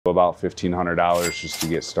About $1,500 just to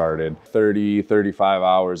get started. 35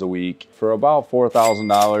 hours a week for about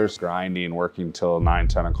 $4,000, grinding, working till 9,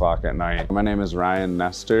 10 o'clock at night. My name is Ryan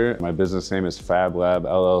Nestor. My business name is Fab Lab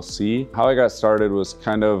LLC. How I got started was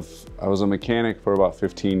I was a mechanic for about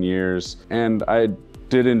 15 years, and I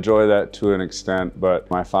did enjoy that to an extent, but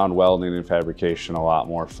I found welding and fabrication a lot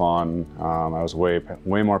more fun. I was way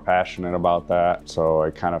more passionate about that, so I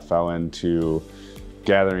kind of fell into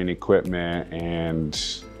gathering equipment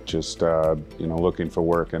and just looking for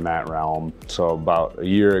work in that realm. So about a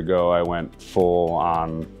year ago, I went full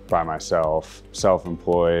on by myself,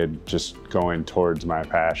 self-employed, just going towards my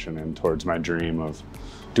passion and towards my dream of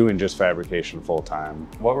doing just fabrication full time.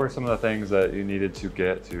 What were some of the things that you needed to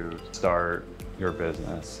get to start your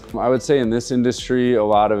business? I would say in this industry, a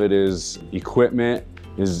lot of it is equipment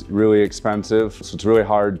is really expensive. So it's really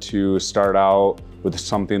hard to start out with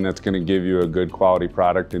something that's going to give you a good quality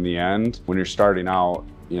product in the end. When you're starting out,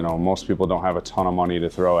 most people don't have a ton of money to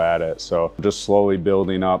throw at it. So just slowly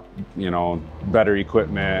building up, better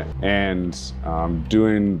equipment and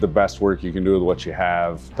doing the best work you can do with what you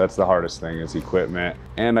have. That's the hardest thing, is equipment.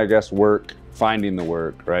 And I guess finding the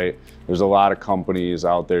work, right? There's a lot of companies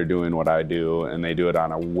out there doing what I do, and they do it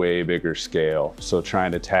on a way bigger scale. So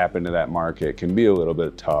trying to tap into that market can be a little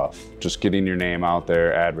bit tough. Just getting your name out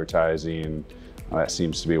there, advertising, that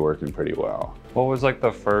seems to be working pretty well. What was like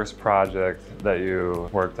the first project that you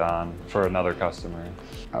worked on for another customer?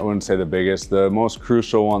 I wouldn't say the biggest. The most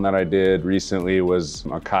crucial one that I did recently was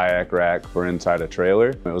a kayak rack for inside a trailer.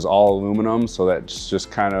 It was all aluminum, so that's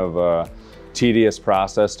just kind of a tedious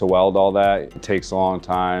process to weld all that. It takes a long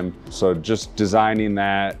time. So just designing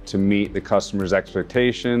that to meet the customer's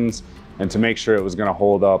expectations and to make sure it was going to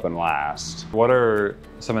hold up and last. What are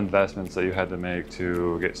some investments that you had to make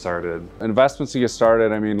to get started? Investments to get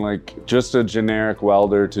started, I mean, like just a generic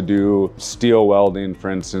welder to do steel welding,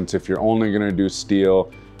 for instance. If you're only going to do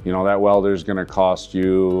steel, that welder is going to cost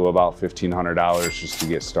you about $1,500 just to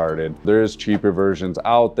get started. There's cheaper versions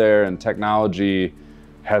out there, and technology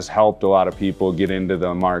has helped a lot of people get into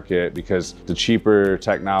the market because the cheaper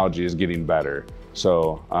technology is getting better.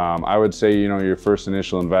 So I would say, your first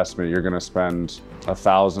initial investment, you're going to spend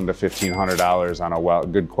 $1,000 to $1,500 on a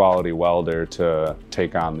good quality welder to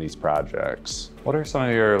take on these projects. What are some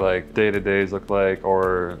of your day-to-days look like,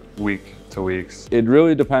 or week to weeks? It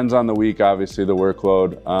really depends on the week, obviously, the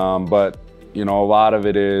workload. But a lot of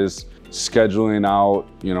it is scheduling out,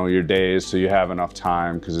 your days so you have enough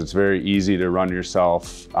time, because it's very easy to run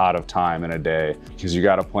yourself out of time in a day, because you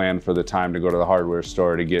got to plan for the time to go to the hardware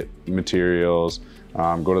store to get materials,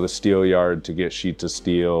 go to the steel yard to get sheets of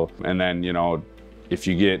steel. And then, if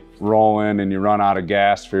you get rolling and you run out of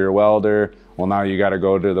gas for your welder, well, now you got to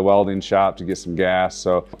go to the welding shop to get some gas.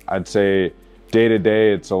 So I'd say day to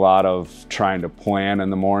day, it's a lot of trying to plan in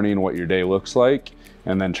the morning what your day looks like,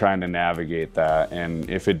 and then trying to navigate that. And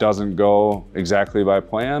if it doesn't go exactly by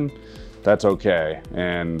plan, that's okay.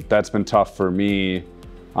 And that's been tough for me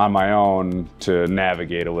on my own to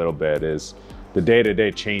navigate a little bit, is the day-to-day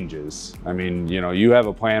changes. I mean, you have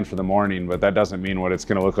a plan for the morning, but that doesn't mean what it's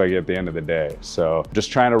gonna look like at the end of the day. So just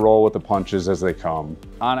trying to roll with the punches as they come.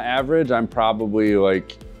 On average, I'm probably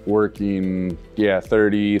working,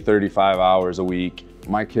 30, 35 hours a week.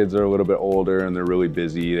 My kids are a little bit older and they're really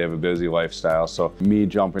busy. They have a busy lifestyle. So me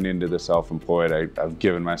jumping into the self-employed, I've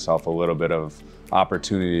given myself a little bit of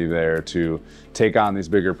opportunity there to take on these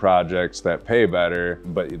bigger projects that pay better,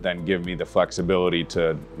 but then give me the flexibility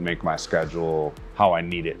to make my schedule how I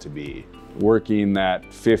need it to be. Working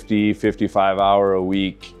that 50, 55 hour a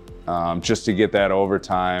week just to get that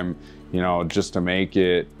overtime, just to make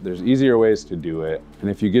it. There's easier ways to do it. And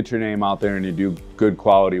if you get your name out there and you do good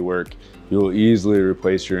quality work, you'll easily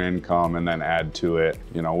replace your income and then add to it.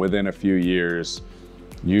 Within a few years,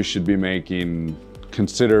 you should be making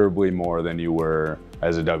considerably more than you were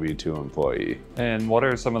as a W-2 employee. And what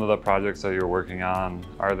are some of the projects that you're working on?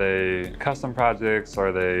 Are they custom projects?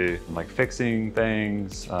 Are they fixing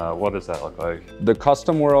things? What does that look like? The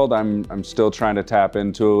custom world, I'm still trying to tap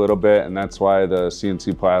into a little bit, and that's why the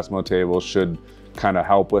CNC plasma table should kind of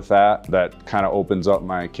help with that. That kind of opens up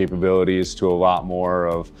my capabilities to a lot more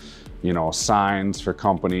of signs for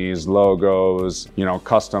companies, logos,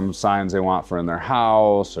 custom signs they want for in their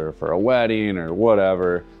house or for a wedding or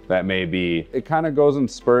whatever that may be. It kind of goes in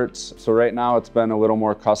spurts. So right now it's been a little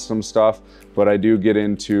more custom stuff, but I do get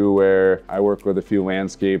into where I work with a few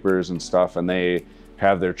landscapers and stuff, and they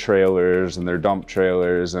have their trailers and their dump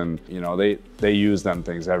trailers, and you know, they use them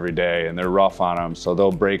things every day and they're rough on them, so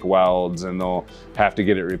they'll break welds and they'll have to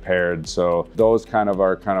get it repaired. So those kind of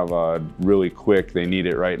are a really quick, they need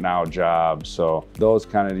it right now job. So those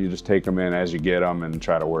kind of, you just take them in as you get them and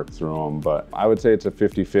try to work through them. But I would say it's a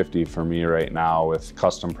 50-50 for me right now with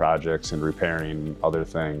custom projects and repairing other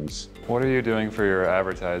things. What are you doing for your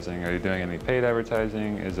advertising? Are you doing any paid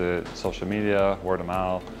advertising? Is it social media, word of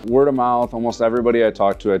mouth? Word of mouth. Almost everybody I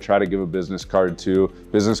talk to, I try to give a business card to.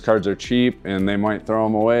 Business cards are cheap and they might throw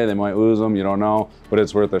them away, they might lose them, you don't know, but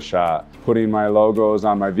it's worth a shot. Putting my logos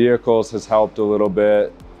on my vehicles has helped a little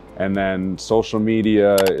bit. And then social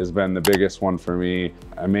media has been the biggest one for me.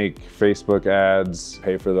 I make Facebook ads,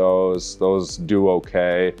 pay for those. Those do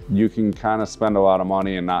okay. You can kind of spend a lot of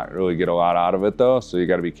money and not really get a lot out of it though, so you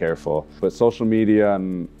gotta be careful. But social media,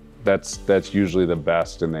 and that's usually the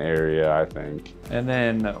best in the area, I think. And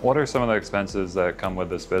then what are some of the expenses that come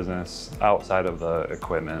with this business outside of the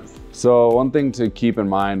equipment? So one thing to keep in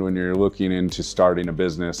mind when you're looking into starting a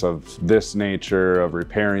business of this nature, of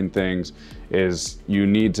repairing things, is you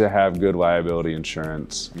need to have good liability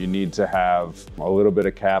insurance. You need to have a little bit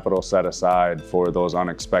of capital set aside for those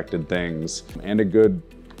unexpected things and a good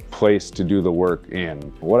place to do the work in.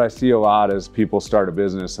 What I see a lot is people start a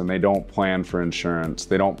business and they don't plan for insurance.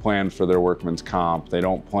 They don't plan for their workman's comp. They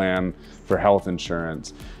don't plan for health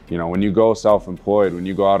insurance. You know, when you go self-employed, when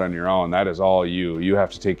you go out on your own, that is all you. You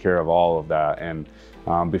have to take care of all of that. And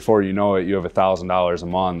before you know it, you have $1,000 a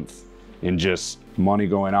month in just money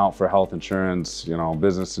going out for health insurance, you know,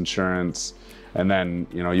 business insurance. And then,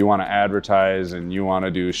 you know, you want to advertise and you want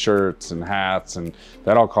to do shirts and hats, and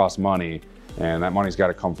that all costs money. And that money's got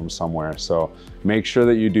to come from somewhere. So make sure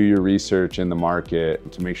that you do your research in the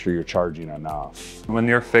market to make sure you're charging enough. When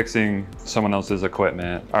you're fixing someone else's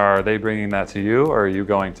equipment, are they bringing that to you or are you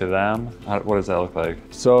going to them? What does that look like?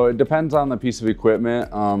 So it depends on the piece of equipment.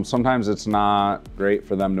 Sometimes it's not great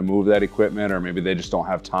for them to move that equipment, or maybe they just don't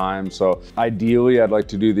have time. So ideally I'd like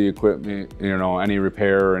to do the equipment, you know, any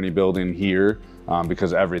repair or any building here,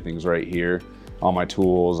 because everything's right here. All my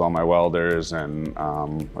tools, all my welders, and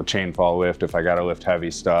a chain fall lift if I gotta lift heavy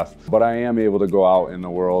stuff. But I am able to go out in the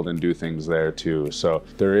world and do things there too. So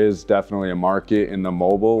there is definitely a market in the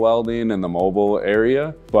mobile welding and the mobile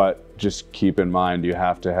area, but just keep in mind you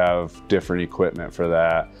have to have different equipment for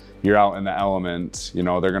that. You're out in the elements, you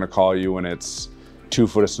know, they're gonna call you when it's 2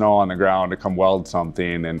 foot of snow on the ground to come weld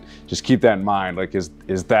something, and just keep that in mind. Like, is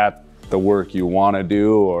that the work you wanna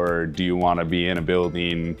do, or do you wanna be in a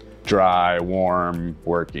building dry, warm,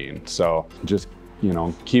 working? So just, you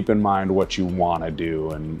know, keep in mind what you want to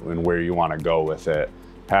do and where you want to go with it.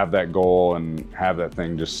 Have that goal and have that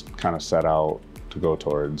thing just kind of set out to go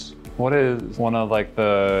towards. What is one of like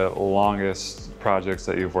the longest projects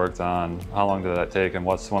that you've worked on? How long did that take, and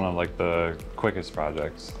what's one of like the quickest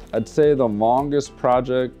projects? I'd say the longest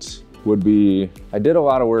project would be, I did a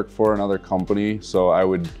lot of work for another company, so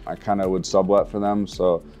I kind of would sublet for them.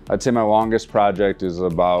 So I'd say my longest project is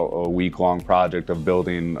about a week-long project of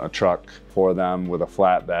building a truck for them with a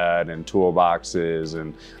flatbed and toolboxes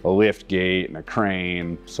and a lift gate and a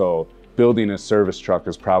crane. So building a service truck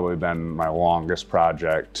has probably been my longest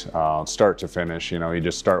project, start to finish. You know, you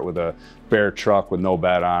just start with a bare truck with no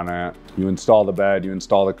bed on it. You install the bed, you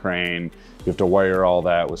install the crane, you have to wire all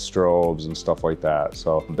that with strobes and stuff like that.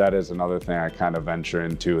 So that is another thing I kind of venture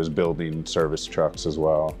into, is building service trucks as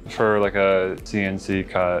well. For like a CNC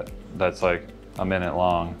cut that's like a minute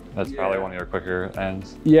long, that's probably one of your quicker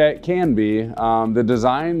ends. Yeah, it can be. The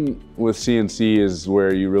design with CNC is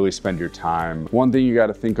where you really spend your time. One thing you got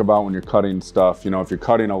to think about when you're cutting stuff, you know, if you're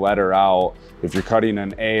cutting a letter out, if you're cutting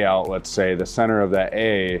an A out, let's say, the center of that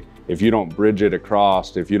A, if you don't bridge it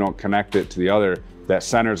across, if you don't connect it to the other, that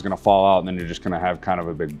center is going to fall out, and then you're just going to have kind of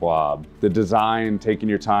a big blob. The design, taking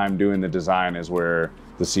your time doing the design, is where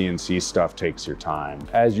the CNC stuff takes your time.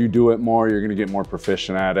 As you do it more, you're going to get more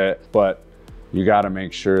proficient at it, but you got to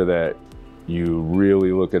make sure that you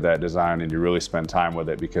really look at that design and you really spend time with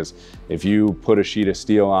it, because if you put a sheet of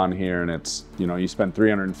steel on here and it's, you know, you spend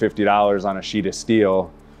 $350 on a sheet of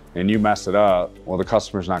steel and you mess it up, well, the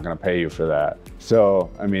customer's not going to pay you for that. So,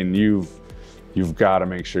 I mean, you've got to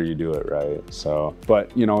make sure you do it right. So,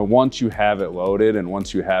 but you know, once you have it loaded and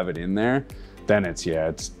once you have it in there, then it's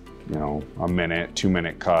you know, a minute,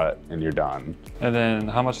 2-minute cut and you're done. And then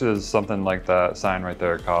how much does something like that sign right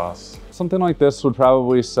there cost? Something like this would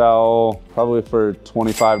probably sell for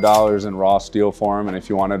 $25 in raw steel form. And if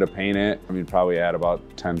you wanted to paint it, I mean, probably add about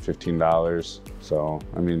 $10, $15. So,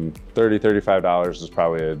 I mean, $30, $35 is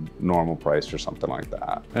probably a normal price for something like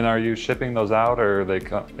that. And are you shipping those out, or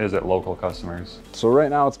is it local customers? So right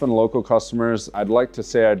now it's been local customers. I'd like to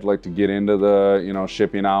say I'd like to get into the, you know,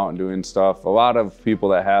 shipping out and doing stuff. A lot of people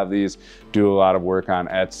that have these do a lot of work on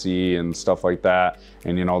Etsy and stuff like that.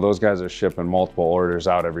 And, you know, those guys are shipping multiple orders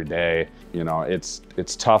out every day. You know, it's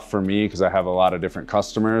tough for me because I have a lot of different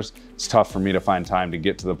customers. It's tough for me to find time to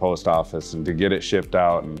get to the post office and to get it shipped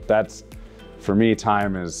out. And that's, for me,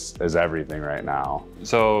 time is everything right now.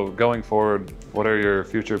 So going forward, what are your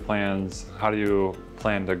future plans? How do you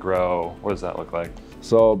plan to grow? What does that look like?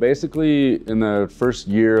 So basically, in the first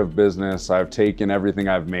year of business, I've taken everything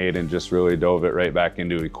I've made and just really dove it right back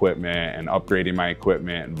into equipment and upgrading my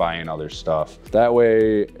equipment and buying other stuff. That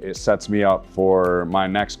way, it sets me up for my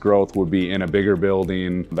next growth would be in a bigger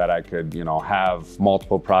building that I could, you know, have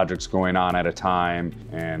multiple projects going on at a time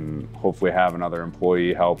and hopefully have another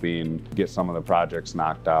employee helping get some of the projects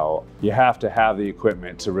knocked out. You have to have the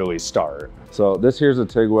equipment to really start. So this here's a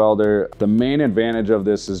TIG welder. The main advantage of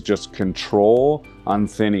this is just control on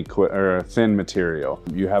thin material.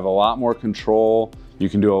 You have a lot more control. You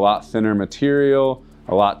can do a lot thinner material,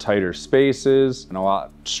 a lot tighter spaces, and a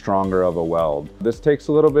lot stronger of a weld. This takes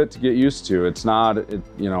a little bit to get used to. It's not,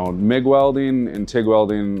 you know, MIG welding and TIG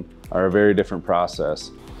welding are a very different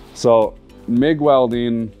process. So MIG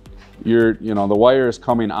welding, you know, the wire is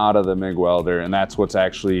coming out of the MIG welder, and that's what's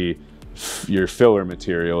actually your filler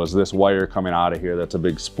material, is this wire coming out of here. That's a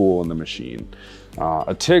big spool in the machine.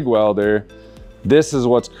 A TIG welder, this is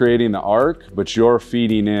what's creating the arc, but you're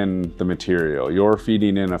feeding in the material. You're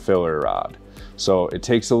feeding in a filler rod. So it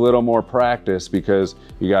takes a little more practice because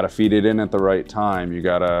you got to feed it in at the right time. You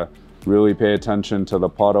got to really pay attention to the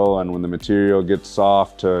puddle and when the material gets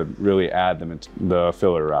soft to really add the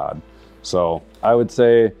filler rod. So I would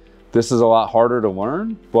say this is a lot harder to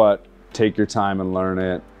learn, but take your time and learn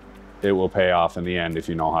it. It will pay off in the end if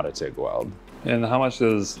you know how to TIG weld. And how much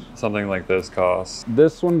does something like this cost?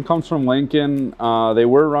 This one comes from Lincoln. They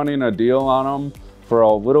were running a deal on them for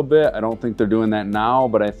a little bit. I don't think they're doing that now,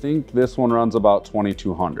 but I think this one runs about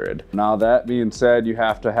 $2,200. Now that being said, you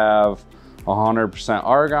have to have 100%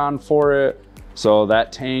 argon for it. So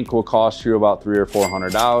that tank will cost you about $300 or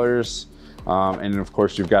 $400. And of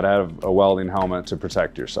course, you've got to have a welding helmet to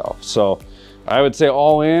protect yourself. So I would say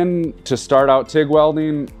all in, to start out TIG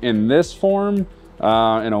welding in this form,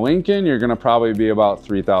 in a Lincoln, you're gonna probably be about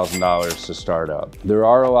 $3,000 to start up. There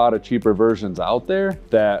are a lot of cheaper versions out there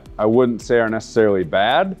that I wouldn't say are necessarily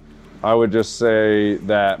bad. I would just say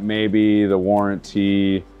that maybe the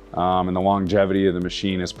warranty and the longevity of the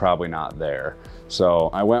machine is probably not there.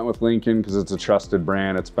 So I went with Lincoln because it's a trusted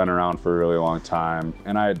brand. It's been around for a really long time.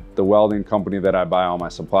 And the welding company that I buy all my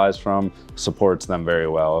supplies from supports them very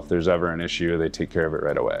well. If there's ever an issue, they take care of it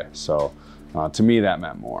right away. So to me, that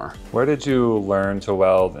meant more. Where did you learn to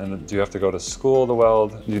weld? And do you have to go to school to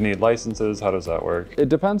weld? Do you need licenses? How does that work? It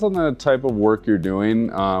depends on the type of work you're doing,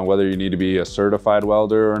 whether you need to be a certified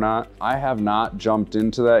welder or not. I have not jumped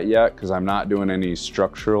into that yet because I'm not doing any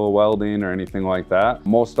structural welding or anything like that.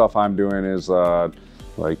 Most stuff I'm doing is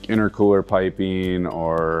like intercooler piping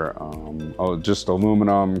or just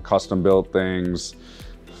aluminum, custom built things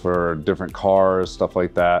for different cars, stuff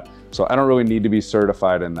like that. So I don't really need to be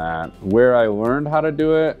certified in that. Where I learned how to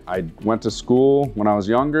do it, I went to school when I was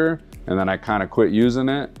younger, and then I kind of quit using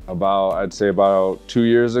it. I'd say about 2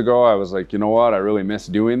 years ago, I was like, you know what, I really miss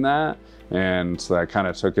doing that. And so I kind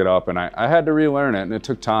of took it up, and I had to relearn it, and it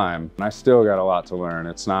took time. And I still got a lot to learn.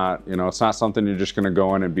 It's not, you know, it's not something you're just gonna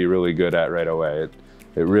go in and be really good at right away.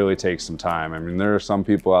 It really takes some time. I mean, there are some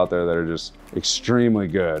people out there that are just extremely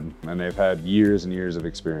good, and they've had years and years of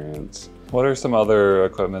experience. What are some other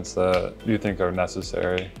equipments that you think are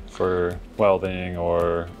necessary for welding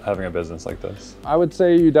or having a business like this? I would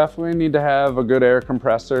say you definitely need to have a good air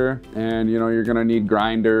compressor, and you know, you're gonna need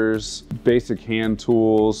grinders, basic hand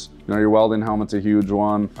tools. You know, your welding helmet's a huge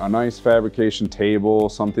one. A nice fabrication table,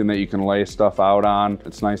 something that you can lay stuff out on.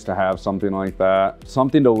 It's nice to have something like that.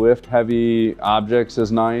 Something to lift heavy objects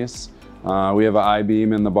is nice. We have an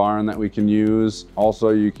I-beam in the barn that we can use. Also,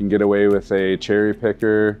 you can get away with a cherry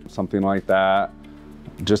picker, something like that.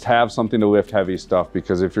 Just have something to lift heavy stuff,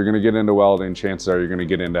 because if you're gonna get into welding, chances are you're gonna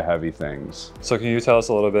get into heavy things. So can you tell us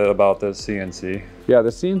a little bit about the CNC? Yeah,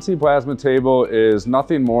 the CNC plasma table is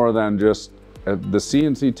nothing more than just the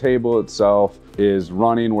CNC table itself is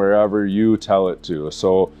running wherever you tell it to.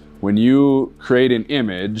 So when you create an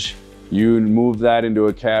image, you move that into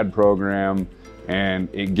a CAD program and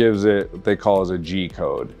it gives it what they call as a G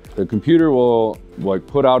code. The computer will like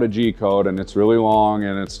put out a G code, and it's really long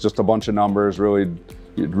and it's just a bunch of numbers, really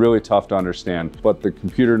tough to understand, but the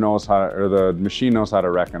computer knows how to, or the machine knows how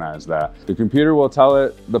to recognize that. The computer will tell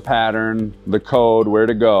it the pattern, the code, where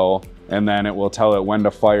to go, and then it will tell it when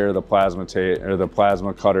to fire the plasma tape or the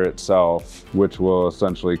plasma cutter itself, which will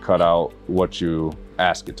essentially cut out what you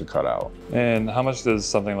ask it to cut out. And how much does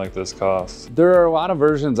something like this cost? There are a lot of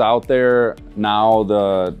versions out there now.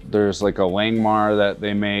 There's like a Langmar that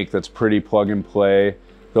they make that's pretty plug and play.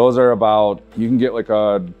 Those are about, you can get like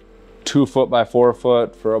a 2 foot by 4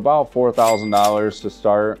 foot for about $4,000 to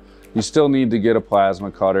start. You still need to get a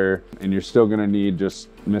plasma cutter, and you're still gonna need just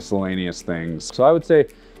miscellaneous things. So I would say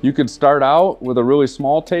you could start out with a really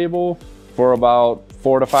small table for about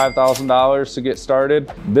 $4,000 to $5,000 to get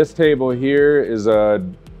started. This table here is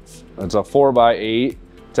it's a 4x8.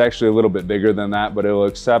 It's actually a little bit bigger than that, but it'll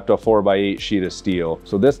accept a 4x8 sheet of steel.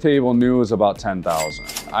 So this table new is about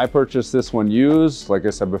 $10,000. I purchased this one used. Like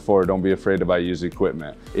I said before, don't be afraid to buy used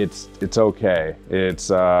equipment. It's okay. It's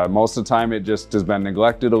most of the time it just has been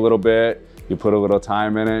neglected a little bit. You put a little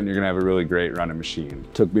time in it and you're gonna have a really great running machine.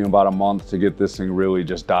 It took me about a month to get this thing really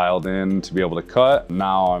just dialed in to be able to cut.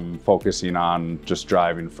 Now I'm focusing on just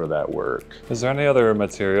driving for that work. Is there any other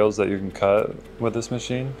materials that you can cut with this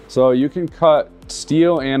machine? So you can cut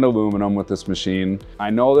steel and aluminum with this machine. I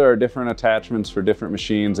know there are different attachments for different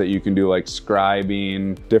machines that you can do, like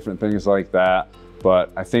scribing, different things like that.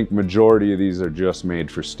 But I think majority of these are just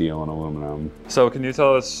made for steel and aluminum. So can you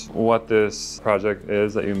tell us what this project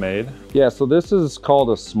is that you made? Yeah, so this is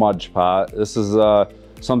called a smudge pot. This is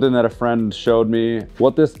something that a friend showed me.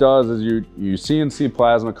 What this does is you CNC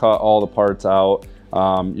plasma cut all the parts out.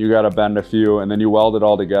 You gotta bend a few and then you weld it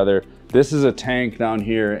all together. This is a tank down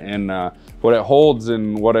here, and what it holds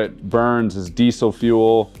and what it burns is diesel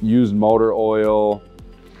fuel, used motor oil,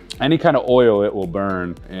 any kind of oil it will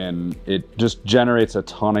burn, and it just generates a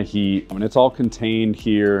ton of heat. I mean, it's all contained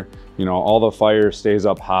here. You know, all the fire stays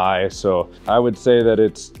up high. So I would say that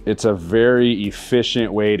it's a very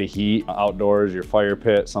efficient way to heat outdoors, your fire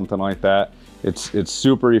pit, something like that. It's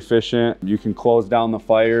super efficient. You can close down the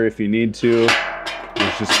fire if you need to.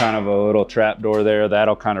 There's just kind of a little trap door there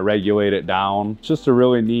that'll kind of regulate it down. It's just a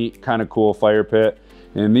really neat, kind of cool fire pit.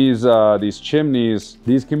 And these chimneys,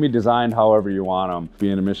 these can be designed however you want them.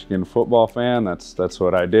 Being a Michigan football fan, that's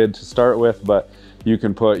what I did to start with, but you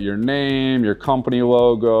can put your name, your company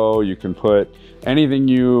logo, you can put anything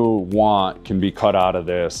you want can be cut out of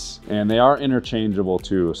this. And they are interchangeable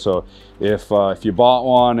too. So if you bought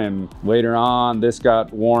one and later on this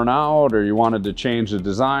got worn out, or you wanted to change the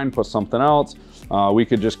design, put something else, we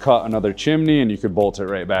could just cut another chimney and you could bolt it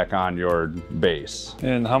right back on your base.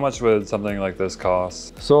 And how much would something like this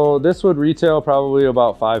cost? So this would retail probably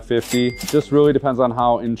about $550. Just really depends on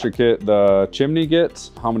how intricate the chimney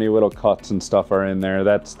gets, how many little cuts and stuff are in there.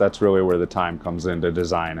 That's really where the time comes in to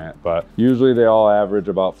design it. But usually they all average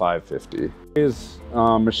about $550. Phase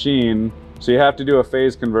machine, so you have to do a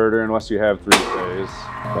phase converter unless you have 3-phase.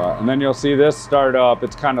 And then you'll see this start up,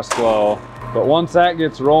 it's kind of slow. But once that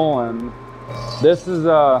gets rolling, this is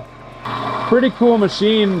a pretty cool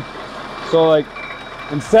machine. So like,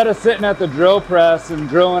 instead of sitting at the drill press and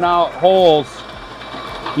drilling out holes,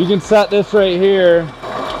 you can set this right here.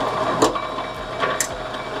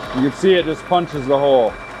 You can see it just punches the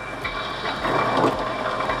hole.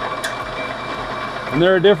 And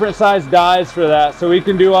there are different size dies for that. So we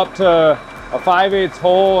can do up to a 5/8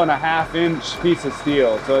 hole and a 1/2 inch piece of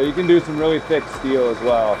steel. So you can do some really thick steel as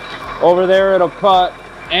well. Over there, it'll cut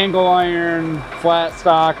angle iron, flat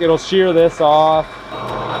stock. It'll shear this off.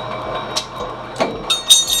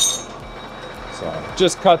 So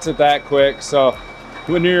just cuts it that quick. So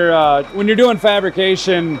when you're doing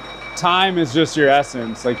fabrication, time is just your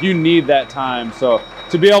essence. Like, you need that time. So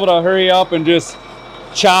to be able to hurry up and just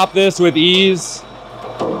chop this with ease.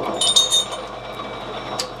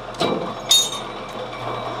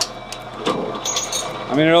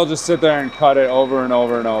 I mean, it'll just sit there and cut it over and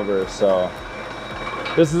over and over. So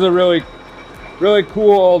this is a really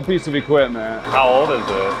cool old piece of equipment. How old is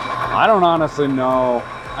it? I don't honestly know.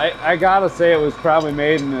 I gotta say it was probably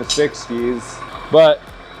made in the 60s. But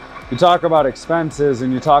you talk about expenses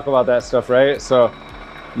and you talk about that stuff, right? So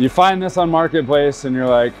you find this on Marketplace and you're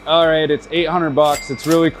like, all right, it's 800 bucks. It's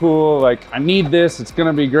really cool. Like, I need this. It's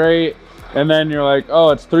gonna be great. And then you're like, oh,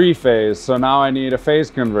 it's 3-phase. So now I need a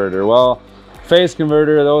phase converter. Well, phase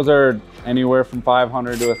converter, those are anywhere from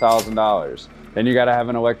 $500 to $1,000. Then you got to have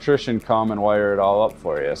an electrician come and wire it all up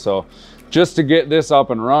for you. So just to get this up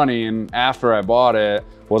and running after I bought it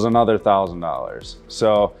was another $1,000.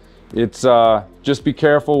 So it's just be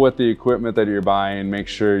careful with the equipment that you're buying. Make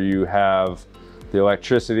sure you have the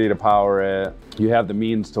electricity to power it. You have the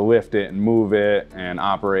means to lift it and move it and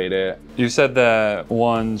operate it. You said that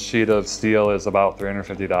one sheet of steel is about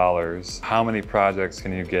 $350. How many projects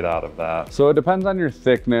can you get out of that? So it depends on your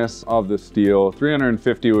thickness of the steel.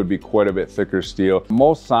 350 would be quite a bit thicker steel.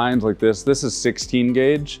 Most signs like this is 16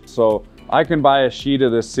 gauge. So I can buy a sheet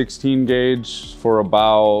of this 16 gauge for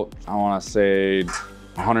about, I wanna say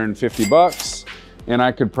 150 bucks. And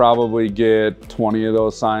I could probably get 20 of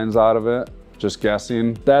those signs out of it. Just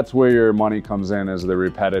guessing. That's where your money comes in, is the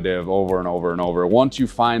repetitive over and over and over. Once you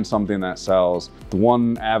find something that sells, the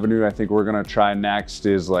one avenue I think we're gonna try next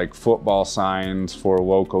is like football signs for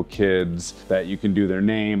local kids that you can do their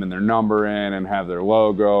name and their number in and have their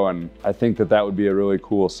logo. And I think that that would be a really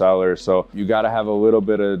cool seller. So you gotta have a little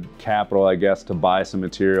bit of capital, I guess, to buy some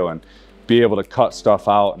material and be able to cut stuff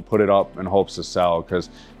out and put it up in hopes to sell,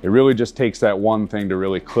 because it really just takes that one thing to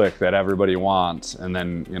really click that everybody wants, and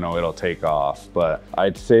then, you know, it'll take off. But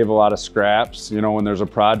I'd save a lot of scraps. You know, when there's a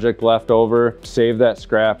project left over, save that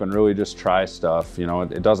scrap and really just try stuff. You know,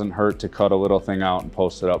 it doesn't hurt to cut a little thing out and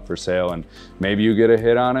post it up for sale, and maybe you get a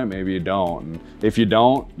hit on it, maybe you don't. And if you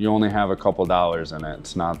don't, you only have a couple dollars in it.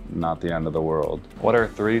 It's not the end of the world. What are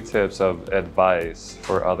 3 tips of advice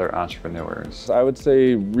for other entrepreneurs? I would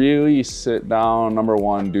say really sit down. Number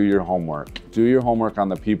 1, do your homework. Do your homework on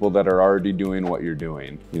the people that are already doing what you're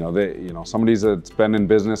doing. You know, somebody that's been in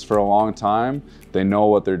business for a long time, they know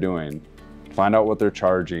what they're doing. Find out what they're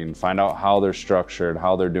charging, find out how they're structured,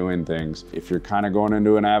 how they're doing things. If you're kind of going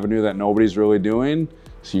into an avenue that nobody's really doing,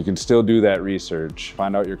 so you can still do that research.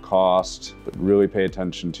 Find out your cost, but really pay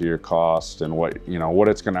attention to your cost and what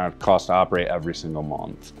it's gonna cost to operate every single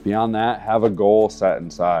month. Beyond that, have a goal set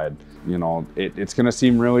inside. You know, it's gonna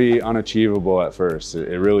seem really unachievable at first.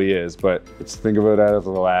 It really is, but think of it as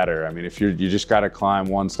a ladder. I mean, if you just gotta climb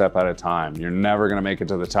one step at a time. You're never gonna make it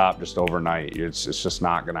to the top just overnight. It's just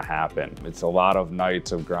not gonna happen. It's a lot of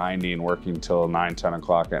nights of grinding, working till 9, 10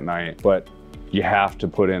 o'clock at night, but you have to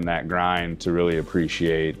put in that grind to really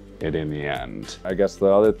appreciate it in the end. I guess the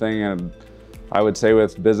other thing, and I would say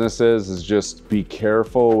with businesses, is just be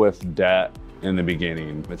careful with debt in the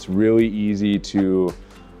beginning. It's really easy to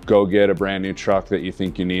go get a brand new truck that you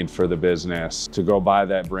think you need for the business, to go buy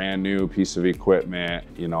that brand new piece of equipment.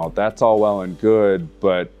 You know, that's all well and good,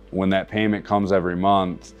 but when that payment comes every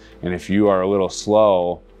month, and if you are a little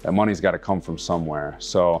slow, that money's got to come from somewhere.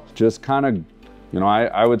 So just kind of, you know,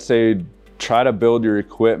 I would say try to build your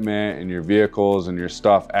equipment and your vehicles and your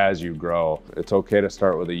stuff as you grow. It's okay to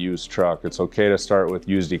start with a used truck. It's okay to start with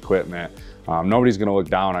used equipment. Nobody's gonna look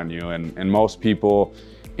down on you, and most people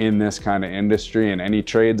in this kind of industry, in any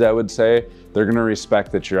trades, I would say, they're gonna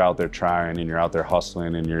respect that you're out there trying and you're out there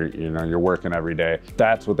hustling and you're working every day.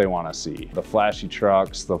 That's what they wanna see. The flashy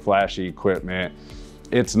trucks, the flashy equipment,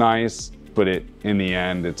 it's nice, but in the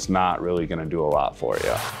end, it's not really gonna do a lot for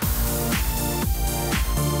you.